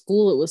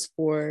 School it was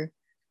for,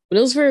 but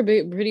it was for a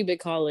pretty big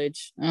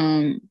college.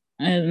 I'm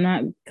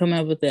not coming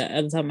up with it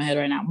at the top of my head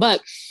right now,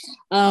 but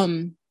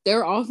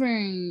they're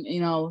offering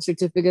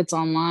certificates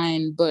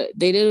online, but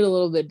they did it a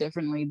little bit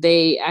differently.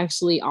 They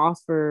actually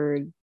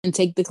offered and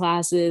take the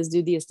classes,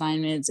 do the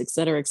assignments, et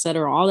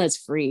cetera. All that's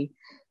free.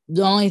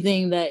 The only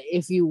thing that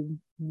if you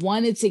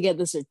wanted to get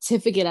the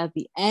certificate at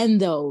the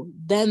end, though,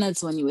 then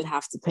that's when you would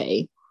have to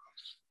pay.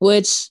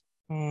 Which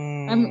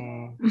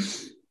I'm Hmm.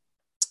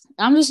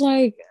 I'm just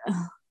like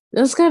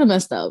that's kind of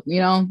messed up,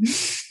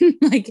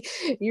 like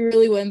you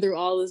really went through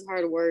all this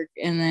hard work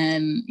and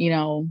then,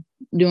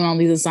 doing all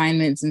these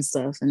assignments and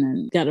stuff and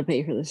then got to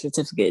pay for the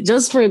certificate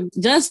just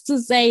to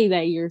say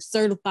that you're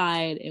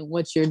certified in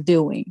what you're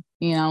doing.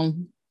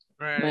 But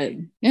Right.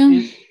 yeah.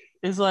 It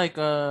it's like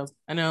I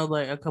know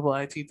like a couple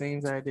IT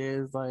things I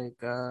did is like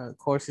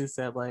courses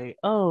that like,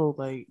 oh,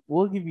 like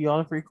we'll give you all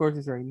the free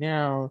courses right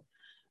now,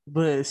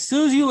 but as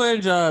soon as you land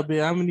a job,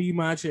 bitch, I'm gonna need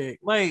my check.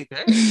 Like,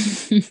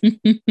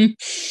 dang.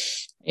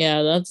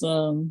 Yeah, that's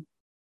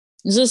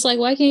it's just like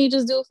why can't you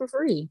just do it for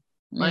free?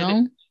 you Like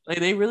know like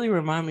they really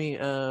remind me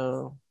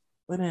of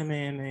what that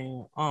man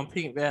name on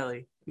Pink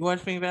Valley. You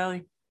watch Pink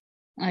Valley?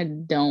 I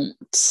don't.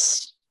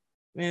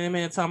 Man, that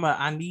man talking about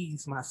I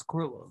needs my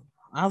Skrilla.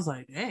 I was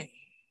like, dang.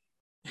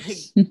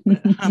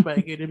 I'm about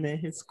to get him in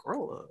his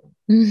Skrilla.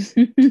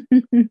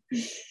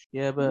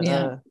 Yeah, but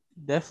Yeah.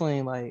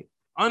 definitely like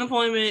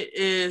unemployment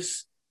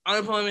is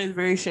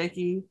very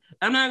shaky.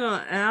 I'm not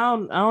gonna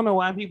I don't know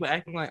why people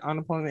acting like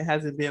unemployment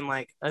hasn't been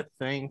like a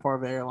thing for a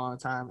very long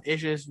time.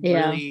 It's just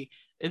Yeah. really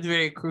it's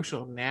very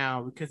crucial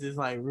now because it's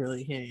like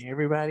really hitting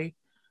everybody.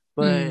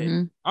 But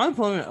Hmm.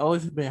 unemployment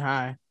always been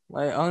high.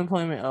 Like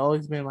unemployment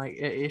always been like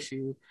an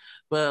issue.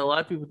 But a lot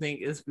of people think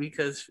it's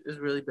because it's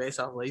really based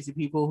off lazy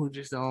people who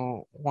just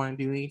don't want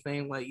to do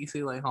anything. Like you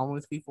see like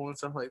homeless people and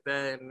stuff like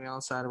that and they're on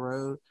the side of the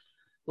road.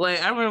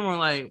 Like I remember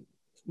like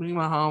me and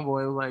my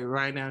homeboy was like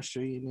right down the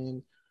street and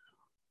then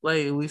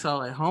like we saw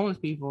like homeless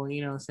people,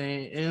 you know what I'm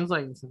saying? And it was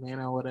like in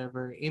Savannah or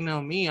whatever.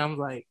 Me, I'm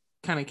like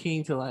kind of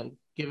keen to like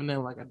giving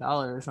them like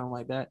 $1 or something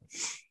like that.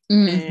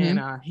 And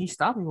Hmm. he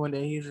stopped me one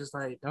day. He was just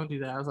like, "Don't do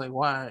that." I was like,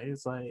 "Why?"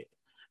 It's like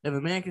If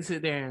a man can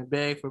sit there and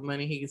beg for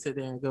money, he can sit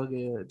there and go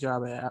get a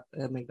job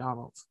at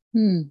McDonald's.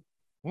 Hmm.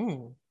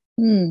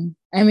 Mm.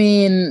 I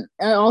mean,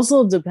 it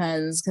also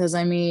depends because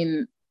I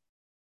mean,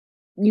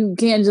 you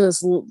can't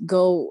just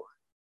go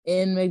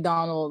in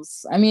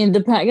McDonald's. I mean,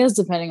 I guess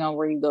depending on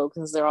where you go,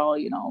 because they're all,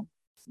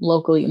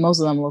 locally, most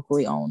of them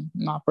locally owned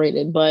and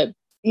operated. But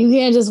you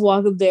can't just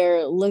walk up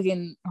there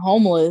looking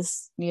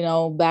homeless,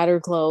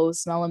 battered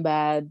clothes, smelling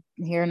bad,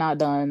 hair not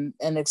done,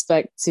 and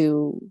expect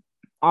to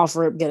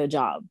get a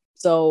job.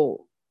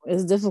 So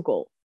it's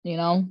difficult.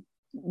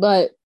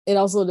 But it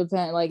also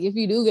depends. Like if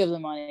you do give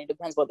them money, it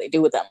depends what they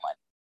do with that money.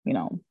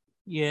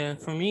 Yeah,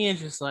 for me, it's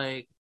just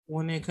like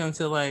when it comes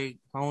to like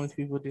homeless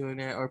people doing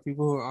that or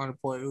people who are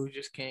unemployed who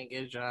just can't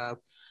get a job,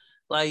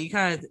 like you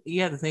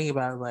have to think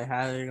about like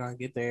how they're gonna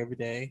get there every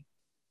day.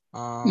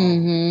 Um,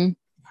 Mm-hmm.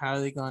 how are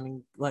they gonna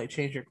like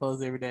change their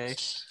clothes every day?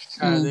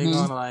 How are they Mm-hmm.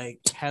 gonna like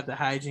have the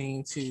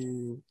hygiene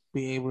to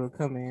be able to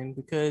come in?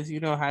 Because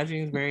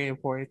hygiene is a very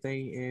important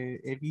thing. And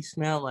if you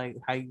smell like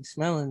how you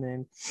smelling,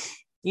 then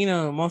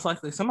most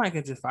likely somebody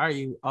can just fire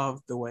you off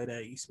the way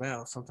that you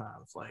smell.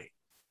 Sometimes, like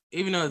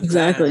even though it's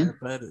Exactly. bad,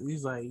 but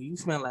he's like you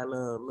smell like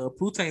little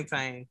poutine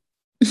tang.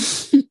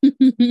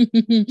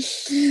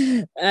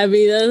 I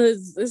mean,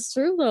 it's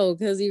true though,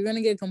 because you're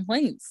gonna get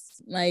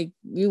complaints. Like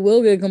you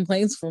will get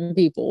complaints from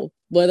people,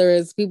 whether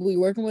it's people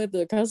you're working with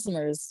or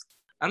customers.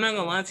 I'm not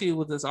gonna lie to you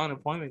with this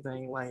unemployment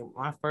thing. Like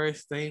my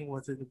first thing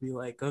was to be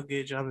like, go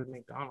get a job at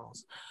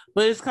McDonald's.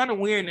 But it's kind of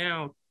weird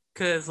now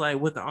because like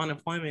with the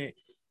unemployment,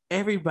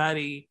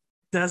 everybody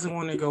doesn't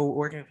want to go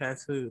work in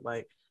fast food.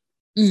 Like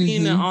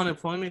seeing the Mm-hmm.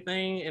 unemployment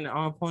thing and the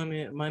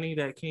unemployment money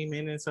that came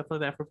in and stuff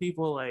like that for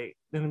people, like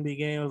in the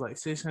beginning it was like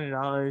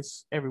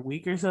 $600 every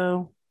week or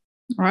so.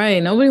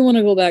 Right. Nobody want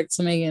to go back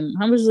to making.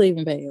 How much do they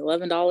even pay?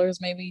 $11,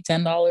 maybe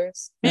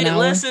 $10 an Hey,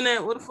 less hour. than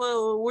that. What the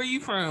fuck? Where you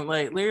from?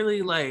 Like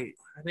literally, like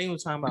I think we're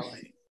talking about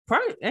like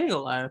probably ain't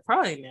gonna lie,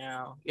 probably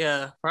now.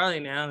 Yeah, probably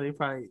now they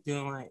probably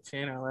doing like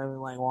 10 or 11,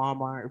 like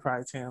Walmart,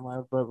 probably 10,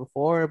 11, but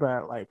before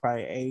about like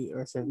probably 8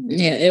 or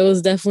Yeah, 7.50. it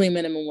was definitely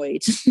minimum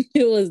wage.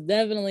 It was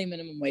definitely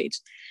minimum wage.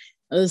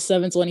 It was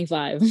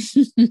 7.25.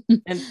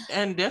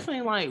 And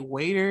definitely like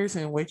waiters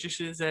and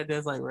waitresses that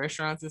does like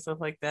restaurants and stuff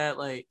like that.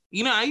 Like,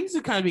 I used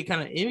to kind of be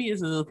kind of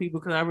envious of those people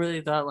because I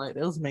really thought like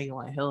they was making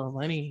like hella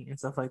money and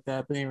stuff like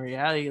that. But in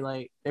reality,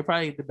 like they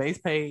probably the base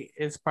pay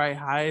is probably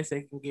highest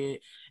they can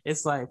get.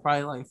 It's like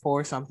probably like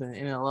four something,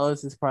 and the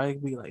lowest is probably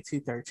be like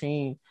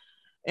 213.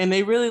 And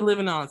they really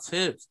living on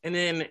tips. And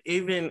then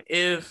even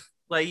if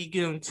like you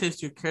give them tips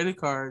through credit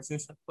cards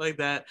and stuff like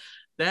that,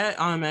 that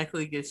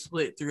automatically gets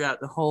split throughout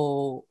the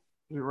whole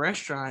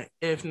restaurant.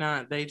 If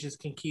not, they just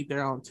can keep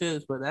their own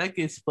tips, but that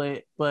gets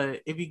split.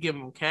 But if you give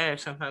them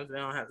cash, sometimes they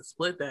don't have to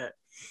split that.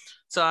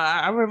 So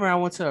I remember I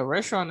went to a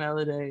restaurant the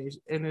other day,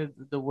 and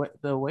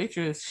the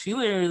waitress, she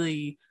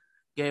literally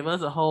gave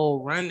us a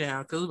whole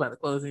rundown because it was about to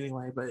close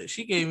anyway. But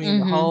she gave me the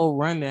Mm-hmm. whole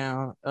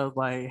rundown of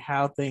like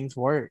how things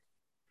work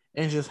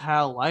and just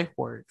how life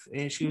works.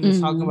 And she was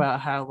just talking Mm-hmm. about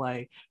how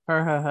like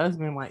her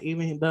husband, like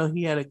even though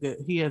he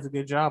has a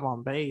good job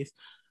on base,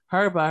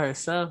 her by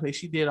herself, if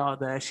she did all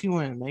that, she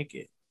wouldn't make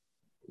it.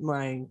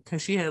 Like,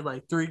 cause she had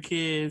like three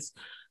kids.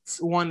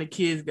 One of the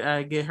kids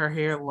gotta get her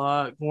hair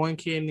locked. One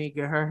kid need to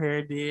get her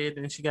hair did,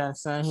 and she got a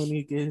son who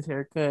need to get his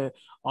hair cut.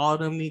 All of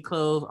them need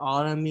clothes.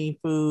 All of them need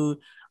food.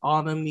 All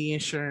of them need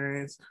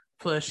insurance.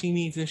 Plus, she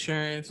needs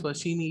insurance. Plus,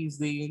 she needs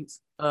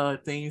these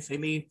things. They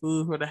need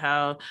food for the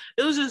house.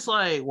 It was just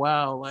like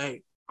wow.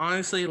 Like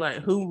honestly, like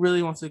who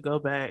really wants to go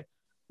back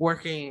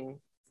working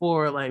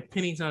for like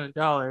pennies on a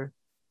dollar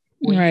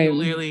when you can Right.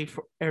 literally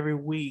for every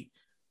week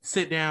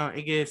sit down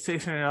and get a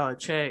 $600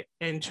 check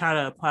and try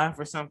to apply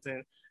for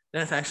something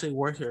that's actually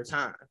worth your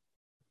time.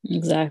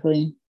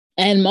 Exactly.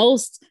 And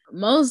most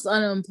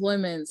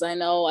unemployments,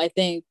 I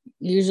think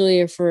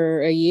usually are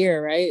for a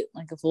year, right?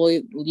 Like a full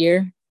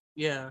year.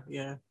 Yeah,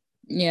 yeah.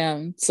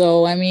 Yeah.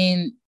 So I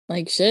mean,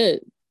 like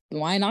shit,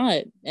 why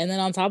not? And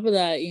then on top of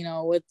that,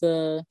 with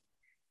the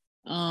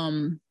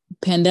um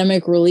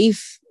pandemic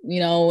relief,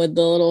 with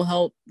the little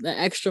help, the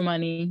extra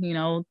money,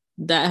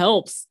 that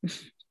helps.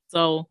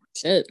 So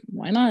shit,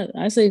 why not?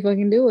 I say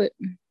fucking do it.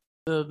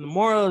 The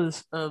moral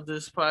of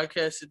this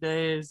podcast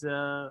today is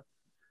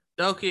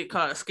don't get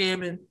caught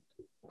scamming.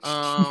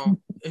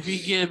 If you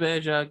get a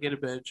bad job, get a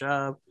bad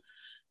job.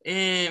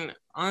 And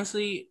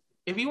honestly,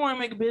 if you want to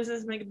make a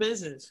business, make a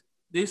business.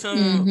 Do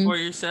something Mm-hmm. for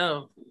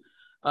yourself.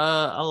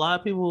 A lot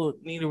of people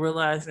need to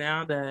realize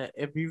now that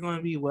if you're going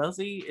to be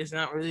wealthy, it's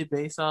not really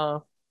based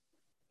off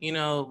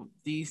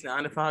these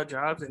 9 to 5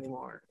 jobs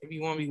anymore. If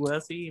you want to be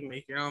wealthy and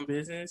make your own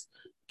business,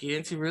 get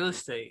into real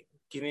estate,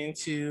 get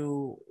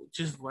into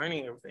just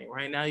learning everything.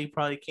 Right now, you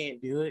probably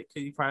can't do it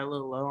because you're probably a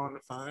little low on the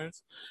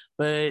funds,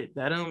 but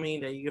that don't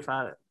mean that you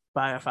can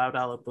buy a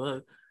 $5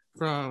 book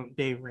from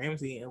Dave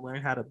Ramsey and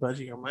learn how to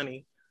budget your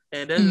money.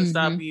 And it doesn't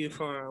stop Mm-hmm. you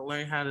from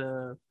learning how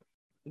to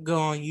go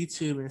on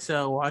YouTube and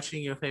sell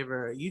watching your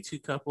favorite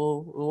YouTube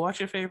couple, watch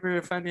your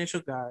favorite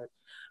financial guide,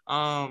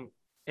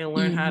 and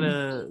learn how Mm-hmm.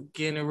 to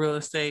get into real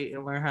estate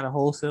and learn how to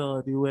wholesale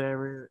or do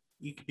whatever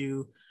you can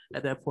do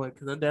at that point,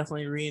 because I'm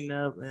definitely reading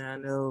up, and I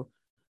know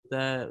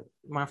that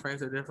my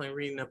friends are definitely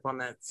reading up on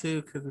that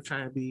too, because we're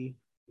trying to be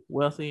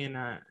wealthy and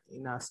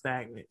not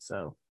stagnant.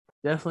 So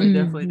definitely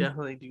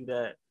do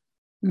that.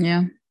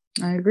 Yeah,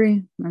 I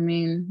agree. I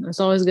mean, it's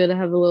always good to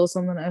have a little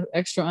something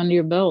extra under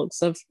your belt,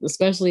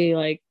 especially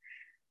like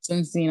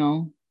since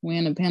we're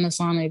in a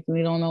Panasonic,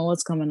 we don't know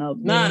what's coming up.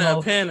 Not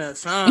a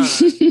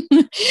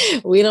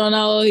Panasonic. We don't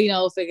know,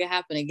 if it could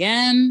happen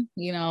again.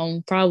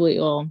 Probably.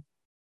 Well,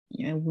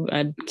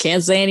 I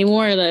can't say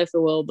anymore that if it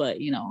will, but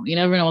you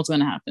never know what's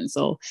going to happen.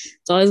 So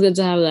it's always good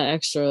to have that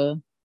extra,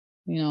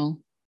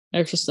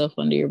 extra stuff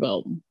under your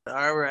belt.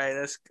 All right,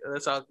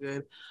 that's all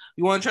good.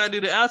 You want to try to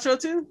do the outro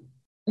too?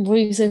 What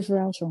do you say for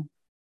outro?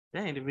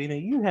 Dang, Davina,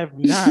 you have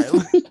not.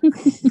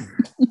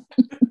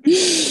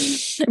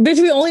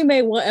 Bitch, we only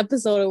made one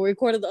episode and we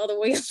recorded the other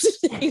way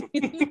yesterday.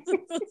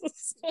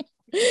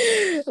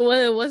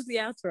 What's the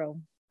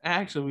outro?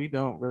 Actually, we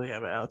don't really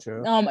have an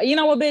outro. You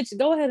know what, bitch?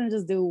 Go ahead and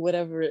just do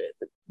whatever.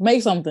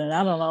 Make something.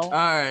 I don't know. All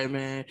right,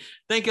 man.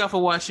 Thank y'all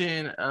for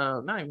watching.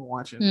 Not even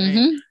watching.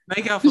 Mm-hmm.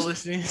 Thank y'all for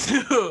listening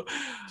to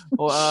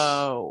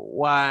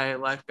Why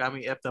Life Got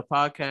Me Effed Up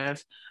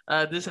podcast.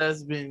 This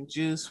has been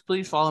Juice.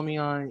 Please follow me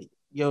on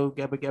Yo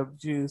Gabba Gabba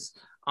Juice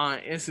on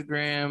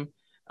Instagram.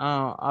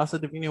 Also,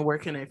 Davina, where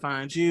can they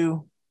find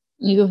you?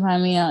 You can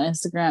find me on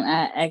Instagram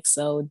at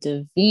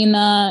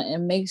XODavina,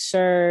 and make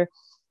sure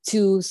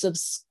to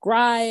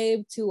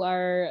subscribe to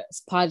our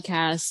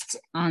podcast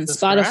on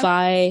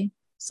Spotify.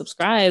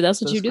 Subscribe.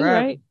 That's what you do,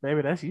 right?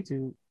 Baby, that's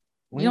YouTube.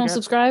 You don't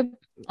subscribe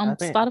on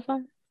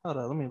Spotify? Hold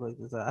on, let me look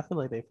this up. I feel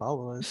like they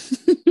follow us.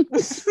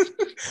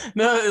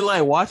 No,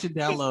 like watch and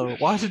download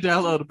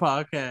the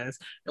podcast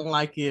and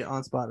like it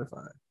on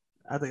Spotify.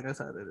 I think that's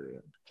how they do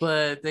it.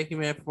 But thank you,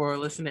 man, for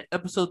listening to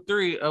episode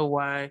 3 of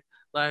Why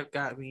Life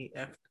Got Me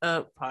Effed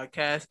Up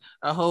podcast.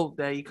 I hope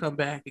that you come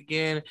back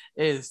again.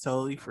 It is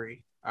totally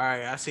free. All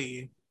right, I'll see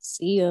you.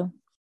 See ya.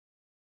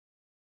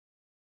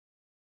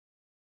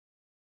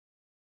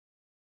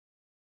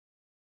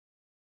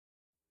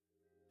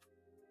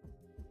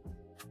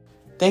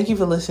 Thank you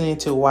for listening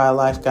to Why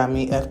Life Got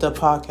Me Effed Up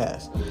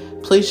podcast.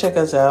 Please check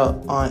us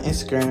out on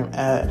Instagram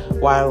at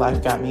Why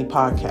Life Got Me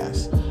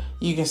podcast.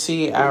 You can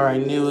see our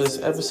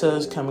newest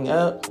episodes coming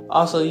up.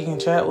 Also, you can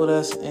chat with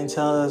us and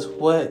tell us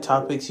what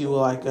topics you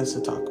would like us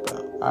to talk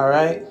about. All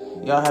right,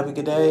 y'all have a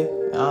good day.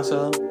 And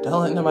also,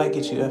 don't let nobody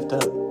get you effed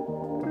up.